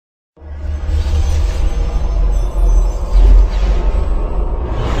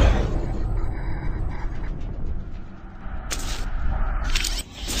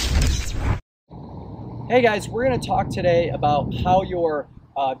Hey guys, we're going to talk today about how your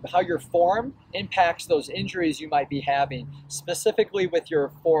form impacts those injuries you might be having, specifically with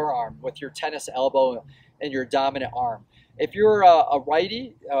your forearm, with your tennis elbow and your dominant arm. If you're a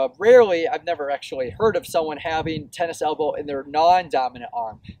righty, rarely, I've never actually heard of someone having tennis elbow in their non-dominant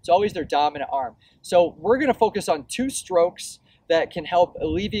arm. It's always their dominant arm. So we're going to focus on two strokes that can help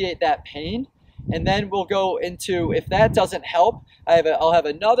alleviate that pain. And then we'll go into, if that doesn't help, I'll have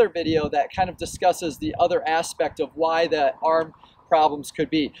another video that kind of discusses the other aspect of why the arm problems could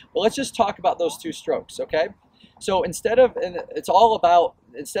be. But let's just talk about those two strokes, okay? So instead of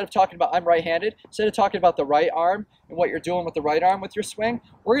talking about I'm right-handed, instead of talking about the right arm and what you're doing with the right arm with your swing,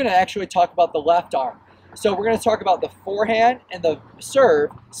 we're going to actually talk about the left arm. So we're going to talk about the forehand and the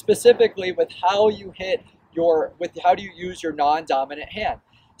serve, specifically with how you how do you use your non-dominant hand.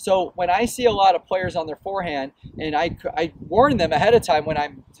 So when I see a lot of players on their forehand, and I warn them ahead of time when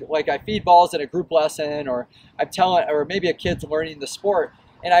I feed balls at a group lesson, or or maybe a kid's learning the sport,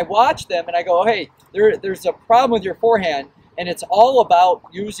 and I watch them and I go, hey, there's a problem with your forehand, and it's all about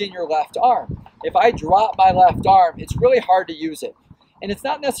using your left arm. If I drop my left arm, it's really hard to use it. And it's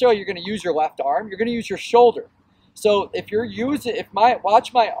not necessarily you're going to use your left arm, you're going to use your shoulder. So if you're using,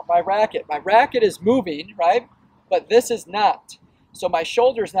 watch my racket is moving, right? But this is not. So my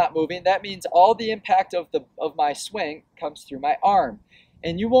shoulder's not moving. That means all the impact of my swing comes through my arm.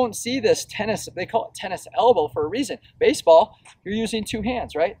 And you won't see this tennis, they call it tennis elbow for a reason. Baseball, you're using two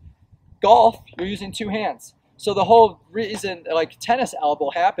hands, right? Golf, you're using two hands. So the whole reason like tennis elbow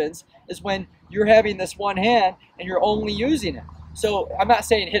happens is when you're having this one hand and you're only using it. So I'm not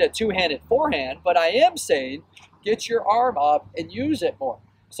saying hit a two-handed forehand, but I am saying get your arm up and use it more.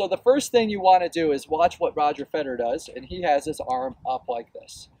 So the first thing you want to do is watch what Roger Federer does, and he has his arm up like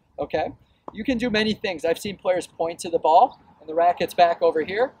this, okay? You can do many things. I've seen players point to the ball, and the racket's back over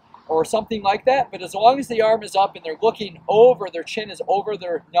here, or something like that, but as long as the arm is up and they're looking over, their chin is over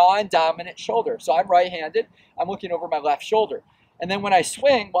their non-dominant shoulder. So I'm right-handed, I'm looking over my left shoulder. And then when I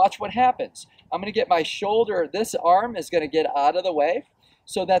swing, watch what happens. I'm going to get my shoulder, this arm is going to get out of the way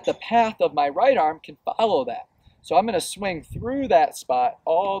so that the path of my right arm can follow that. So I'm going to swing through that spot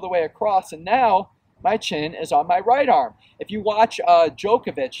all the way across, and now my chin is on my right arm. If you watch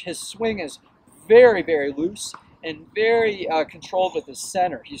Djokovic, his swing is very, very loose and very controlled with his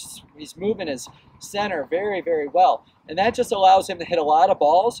center. He's moving his center very, very well. And that just allows him to hit a lot of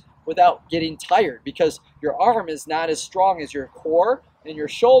balls without getting tired, because your arm is not as strong as your core and your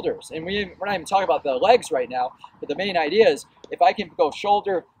shoulders. And we're not even talking about the legs right now, but the main idea is if I can go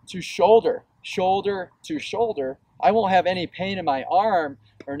shoulder to shoulder, shoulder to shoulder, I won't have any pain in my arm,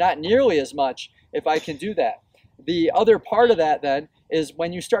 or not nearly as much, if I can do that. The other part of that then is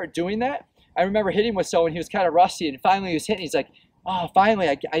when you start doing that, I remember hitting with someone, he was kind of rusty, and finally he was hitting, he's like, oh, finally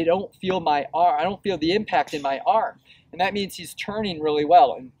I don't feel my arm, I don't feel the impact in my arm. And that means he's turning really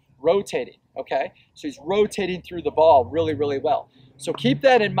well and rotating, okay? So he's rotating through the ball really, really well. So keep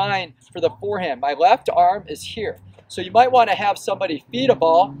that in mind for the forehand. My left arm is here. So you might want to have somebody feed a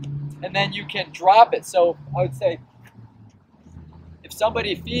ball, and then you can drop it. So I would say, if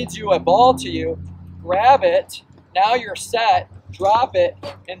somebody feeds you a ball to you, grab it, now you're set, drop it,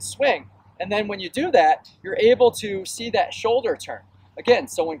 and swing. And then when you do that, you're able to see that shoulder turn. Again,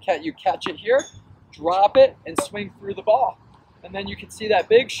 so when you catch it here, drop it, and swing through the ball. And then you can see that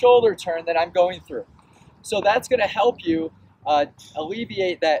big shoulder turn that I'm going through. So that's going to help you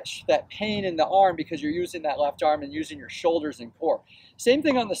alleviate that pain in the arm, because you're using that left arm and using your shoulders and core. Same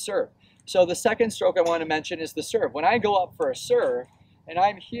thing on the serve. So the second stroke I want to mention is the serve. When I go up for a serve and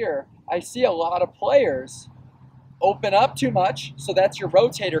I'm here, I see a lot of players open up too much. So that's your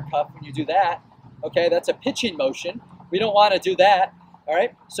rotator cuff when you do that. Okay, that's a pitching motion. We don't want to do that. All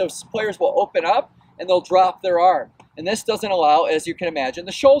right, so players will open up and they'll drop their arm. And this doesn't allow, as you can imagine,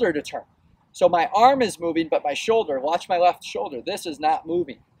 the shoulder to turn. So my arm is moving, but my shoulder, watch my left shoulder, this is not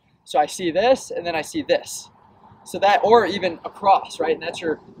moving. So I see this, and then I see this. So that, or even across, right? And that's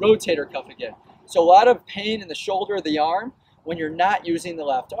your rotator cuff again. So a lot of pain in the shoulder of the arm when you're not using the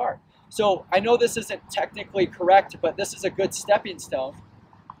left arm. So I know this isn't technically correct, but this is a good stepping stone,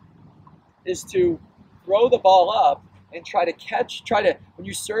 is to throw the ball up and when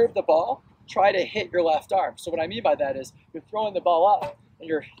you serve the ball, try to hit your left arm. So what I mean by that is you're throwing the ball up, and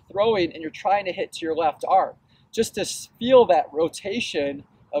you're throwing and you're trying to hit to your left arm, just to feel that rotation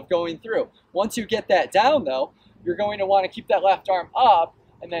of going through. Once you get that down though, you're going to want to keep that left arm up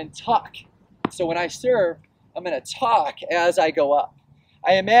and then tuck. So when I serve, I'm going to tuck as I go up.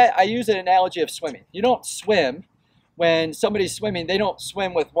 I use an analogy of swimming. You don't swim when somebody's swimming, they don't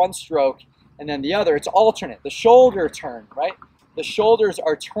swim with one stroke and then the other. It's alternate. The shoulder turn, right? The shoulders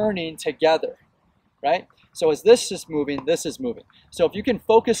are turning together. right? So as this is moving, this is moving. So if you can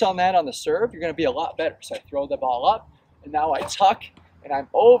focus on that on the serve, you're going to be a lot better. So I throw the ball up, and now I tuck, and I'm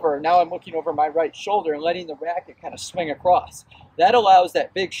over. Now I'm looking over my right shoulder and letting the racket kind of swing across. That allows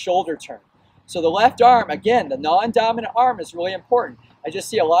that big shoulder turn. So the left arm, again, the non-dominant arm is really important. I just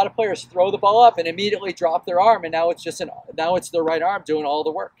see a lot of players throw the ball up and immediately drop their arm, and now it's the right arm doing all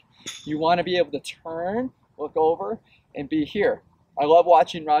the work. You want to be able to turn, look over, and be here. I love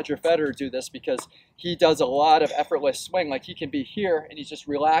watching Roger Federer do this because he does a lot of effortless swing. Like he can be here and he's just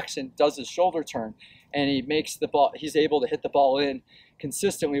relaxed and does his shoulder turn, and he makes the ball. He's able to hit the ball in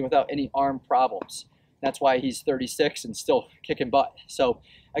consistently without any arm problems. That's why he's 36 and still kicking butt. So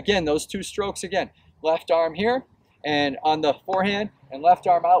again, those two strokes again, left arm here and on the forehand, and left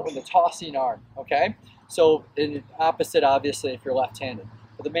arm out with the tossing arm. Okay, so in opposite obviously if you're left-handed.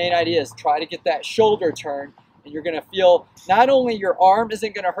 But the main idea is try to get that shoulder turn. And you're going to feel, not only your arm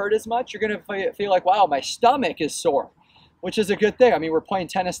isn't going to hurt as much, you're going to feel like, wow, my stomach is sore, which is a good thing. I mean, we're playing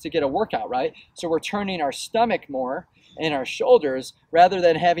tennis to get a workout, right? So we're turning our stomach more and our shoulders rather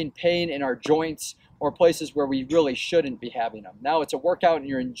than having pain in our joints or places where we really shouldn't be having them. Now it's a workout and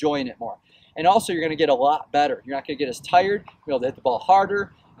you're enjoying it more. And also you're going to get a lot better. You're not going to get as tired, you'll be able to hit the ball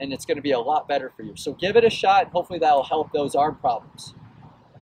harder, and it's going to be a lot better for you. So give it a shot, and hopefully that'll help those arm problems.